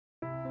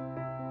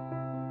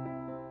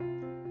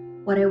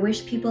What I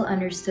wish people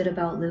understood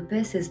about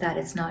lupus is that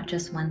it's not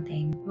just one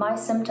thing. My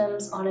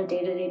symptoms on a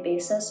day-to-day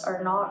basis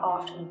are not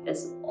often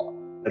visible.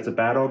 It's a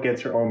battle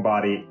against your own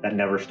body that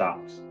never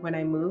stops. When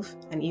I move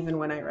and even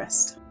when I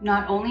rest.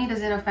 Not only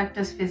does it affect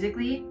us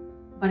physically,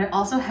 but it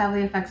also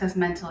heavily affects us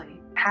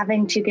mentally.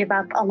 Having to give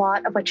up a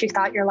lot of what you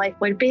thought your life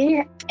would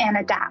be and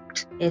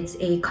adapt. It's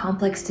a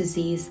complex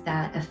disease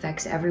that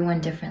affects everyone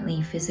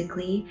differently,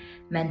 physically,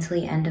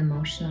 mentally, and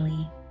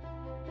emotionally.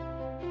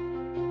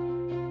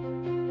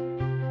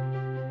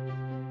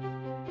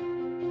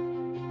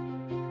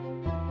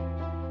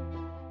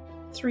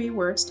 Three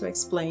words to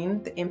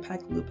explain the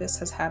impact lupus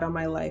has had on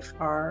my life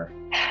are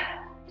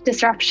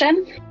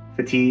disruption,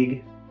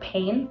 Fatigue,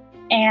 Pain,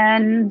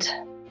 and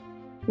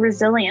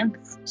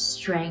resilience.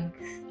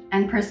 Strength.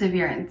 And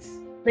perseverance.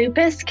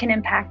 Lupus can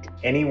impact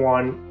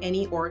anyone,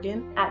 any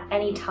organ at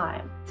any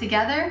time.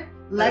 Together,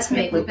 let's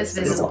make lupus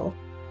visible.